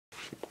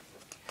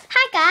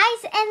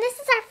and this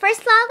is our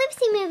first Lala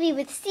Lipsy movie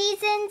with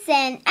seasons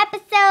and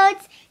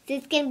episodes. So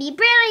it's going to be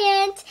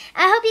brilliant.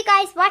 I hope you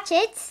guys watch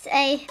it.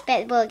 I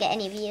bet we'll get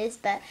any views,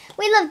 but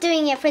we love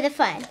doing it for the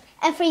fun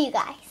and for you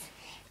guys.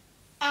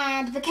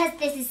 And because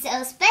this is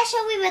so special,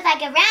 we would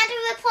like a round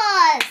of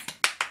applause.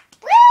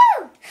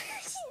 Woo!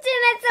 She's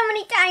doing that so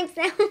many times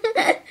now.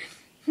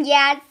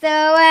 Yeah,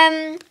 so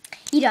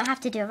you don't have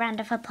to do a round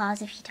of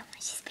applause if you don't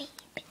want. She's being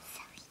a bit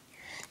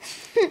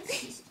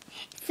silly.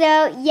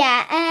 So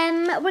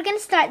yeah, we're gonna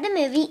start the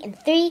movie in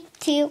 3,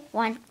 2,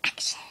 1,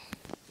 action.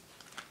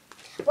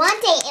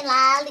 One day in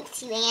Lala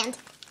Lipsy Land.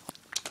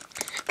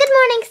 Good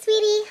morning,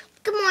 sweetie.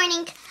 Good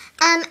morning.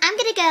 I'm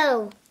gonna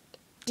go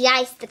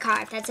de-ice the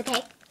car, if that's okay.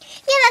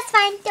 Yeah, that's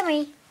fine. Don't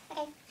worry.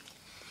 Okay.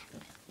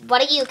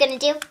 What are you gonna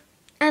do?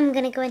 I'm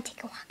gonna go and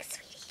take a walk,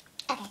 sweetie.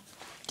 Okay.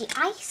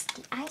 De-ice.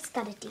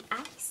 Gotta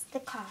de-ice the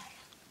car.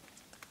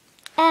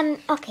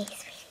 Okay,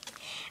 sweetie.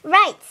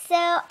 Right, so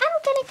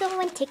I'm gonna go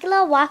and take a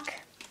little walk.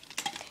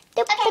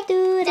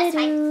 Okay, that's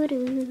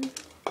fine.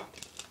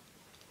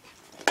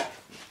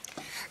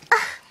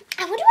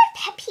 I wonder where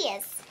Peppy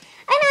is.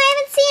 I know, I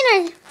haven't seen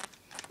her.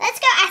 Let's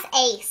go ask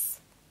Ace.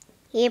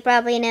 He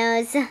probably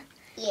knows.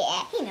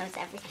 Yeah, he knows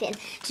everything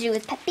to do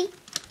with Peppy.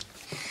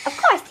 Of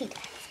course he does.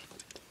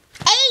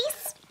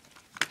 Ace!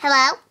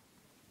 Hello?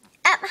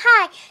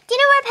 Hi. Do you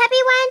know where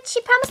Peppy went?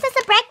 She promised us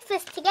a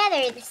breakfast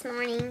together this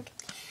morning.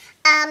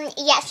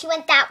 Yeah, she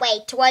went that way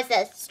towards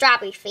the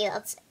strawberry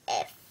fields.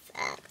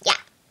 Yeah,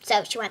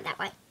 so she went that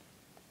way.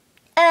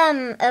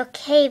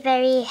 Okay,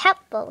 very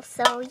helpful.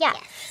 So, yeah.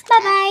 Yes.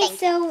 Bye-bye.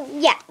 So,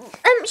 yeah.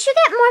 Should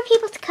we get more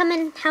people to come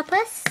and help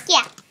us?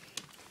 Yeah.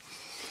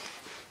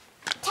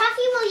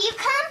 Toffee, will you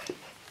come?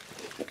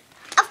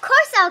 Of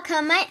course I'll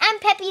come. I'm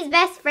Peppy's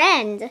best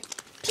friend.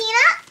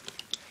 Peanut?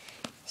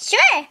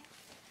 Sure.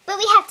 But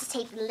we have to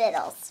take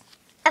littles.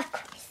 Of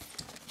course.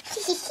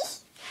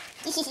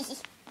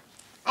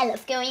 I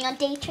love going on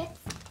day trips.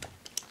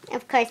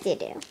 Of course you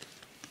do.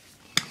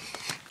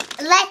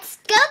 Let's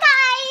go,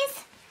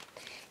 guys!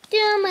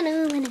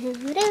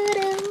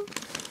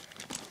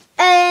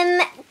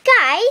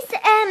 Guys,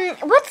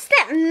 what's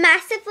that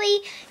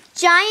massively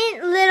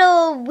giant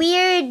little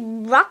weird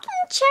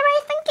rocking chair,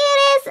 I think it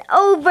is,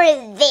 over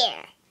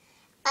there?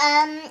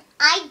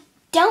 I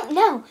don't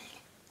know.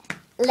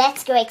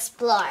 Let's go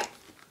explore.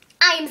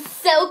 I'm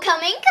so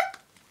coming.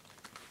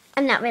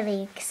 I'm not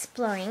really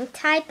exploring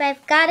type,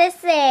 I've gotta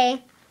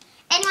say.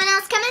 Anyone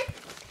else coming?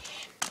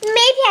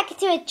 Maybe I could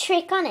do a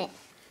trick on it.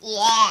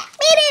 Yeah.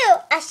 Me too.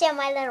 I'll show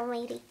my little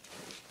lady.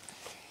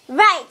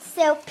 Right,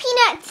 so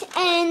Peanut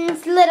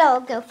and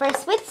Little go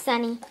first with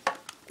Sunny.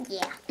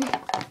 Yeah.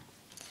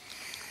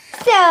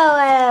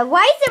 So,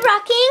 why is it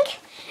rocking?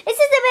 This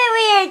is a bit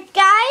weird.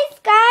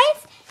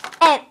 Guys,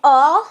 and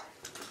all.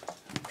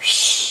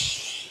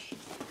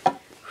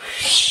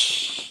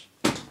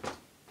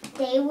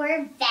 They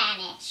were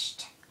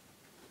vanished.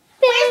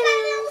 Where's my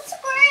little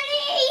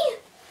squirty?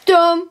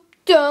 Dum.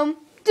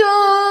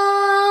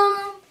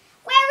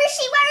 Where is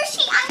she?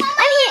 I want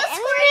my little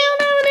squirty.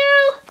 No.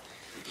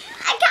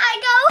 I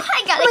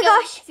gotta go.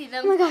 See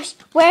them. Oh my gosh.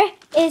 Where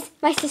is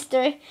my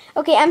sister?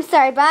 Okay, I'm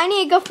sorry, but I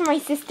need to go for my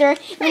sister. I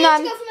need to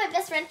go for my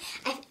best friend.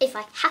 If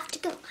I have to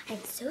go,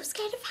 I'm so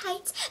scared of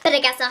heights, but I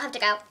guess I'll have to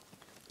go.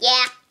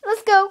 Yeah.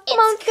 Let's go. Come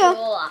on,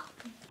 cool.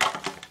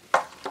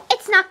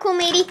 It's not cool,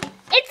 matey.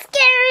 It's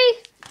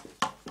scary.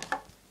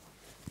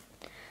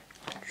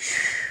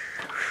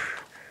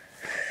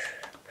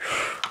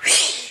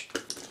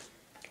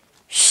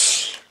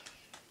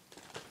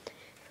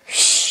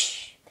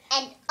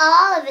 And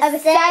all of a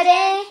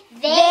sudden,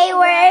 they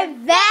were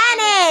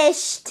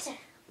vanished.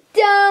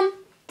 Dum.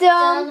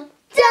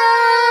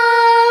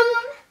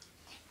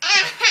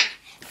 Aha!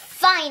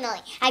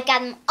 Finally, I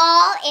got them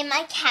all in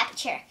my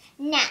capture.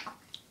 Now,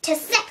 to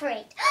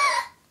separate.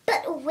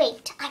 But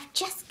wait, I've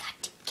just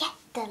got to get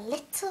the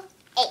little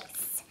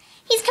Ace.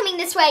 He's coming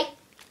this way.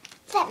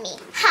 Let me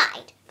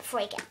hide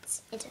before he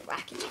gets into the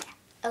rocking chair.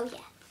 Oh,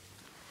 yeah.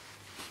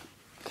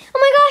 Oh,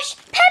 my gosh.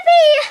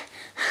 Peppy!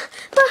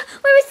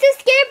 We were so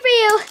scared for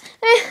you.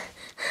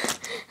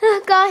 Oh,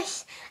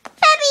 gosh.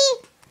 Peppy!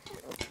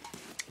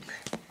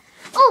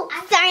 Oh,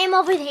 sorry, I'm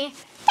over there.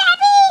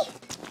 Peppy!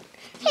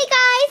 Hey,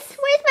 guys.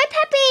 Where's my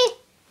Peppy?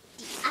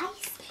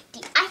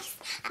 De-ice.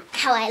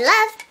 How I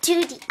love to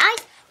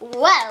de-ice.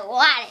 Whoa,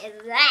 what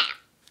is that?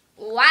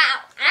 Wow,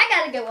 I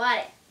gotta go on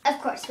it. Of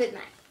course, with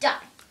my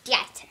dog,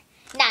 de-icer.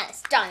 Not as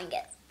strong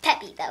as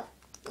Peppy, though.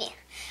 Yeah,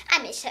 I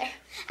miss her.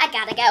 I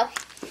gotta go.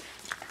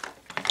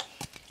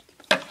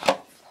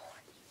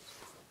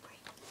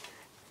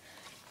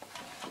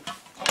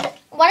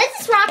 What is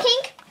this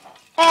rocking?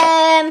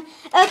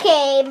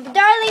 Okay,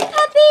 darling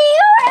Peppy,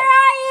 where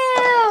are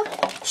you?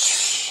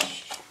 Shh.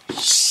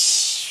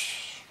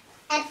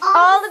 And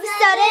all of a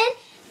sudden,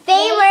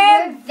 they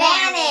were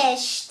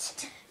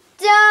vanished.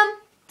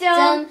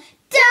 Dum.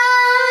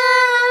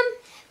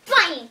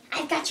 Fine,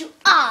 I've got you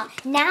all.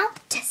 Now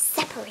to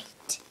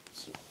separate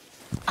you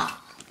all.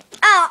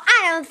 Oh,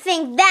 I don't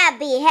think that'd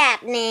be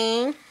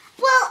happening.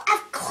 Well,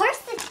 of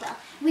course it will,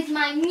 with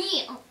my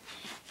new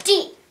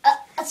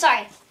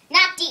Sorry,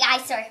 not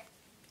de-icer.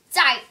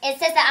 Sorry, it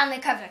says that on the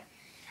cover.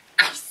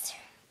 Icer.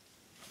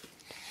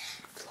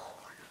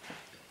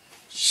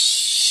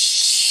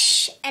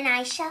 Shh, and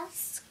I shall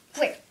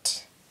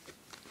squirt.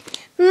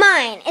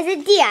 Mine is a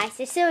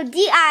de-icer, so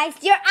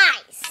de-ice your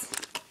eyes.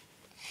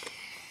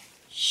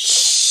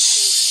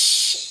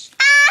 Shh.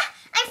 Ah,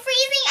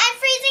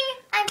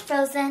 I'm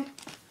frozen.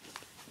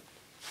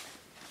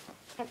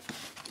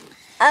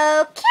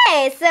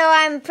 Okay, so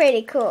I'm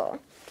pretty cool.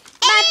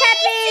 My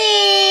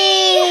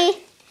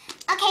Peppy!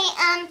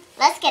 Okay,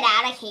 let's get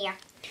out of here.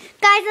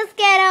 Guys, let's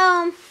get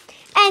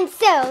And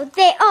so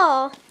they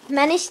all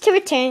managed to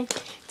return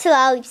to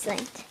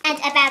Lollipsland. And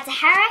about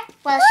Sahara,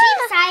 well,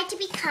 she decided to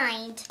be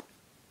kind.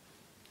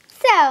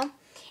 So,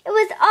 it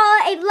was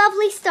all a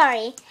lovely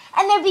story.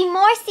 And there'll be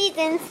more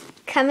seasons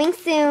coming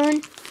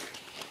soon.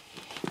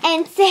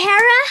 And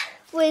Sahara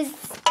was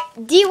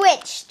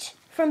bewitched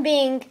from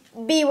being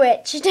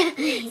bewitched.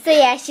 So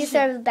yeah, she's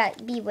sort of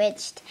that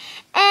bewitched.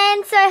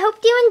 And so I hope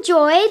you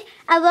enjoyed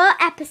a little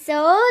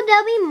episode.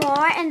 There'll be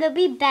more and there'll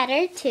be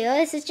better too.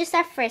 This is just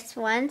our first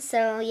one,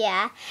 so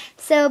yeah.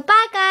 So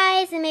bye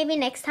guys, and maybe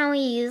next time we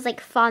use like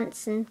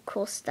fonts and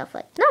cool stuff,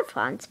 like not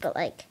fonts, but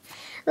like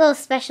a little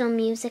special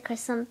music or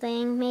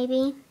something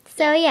maybe.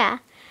 So yeah.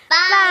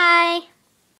 Bye. Bye.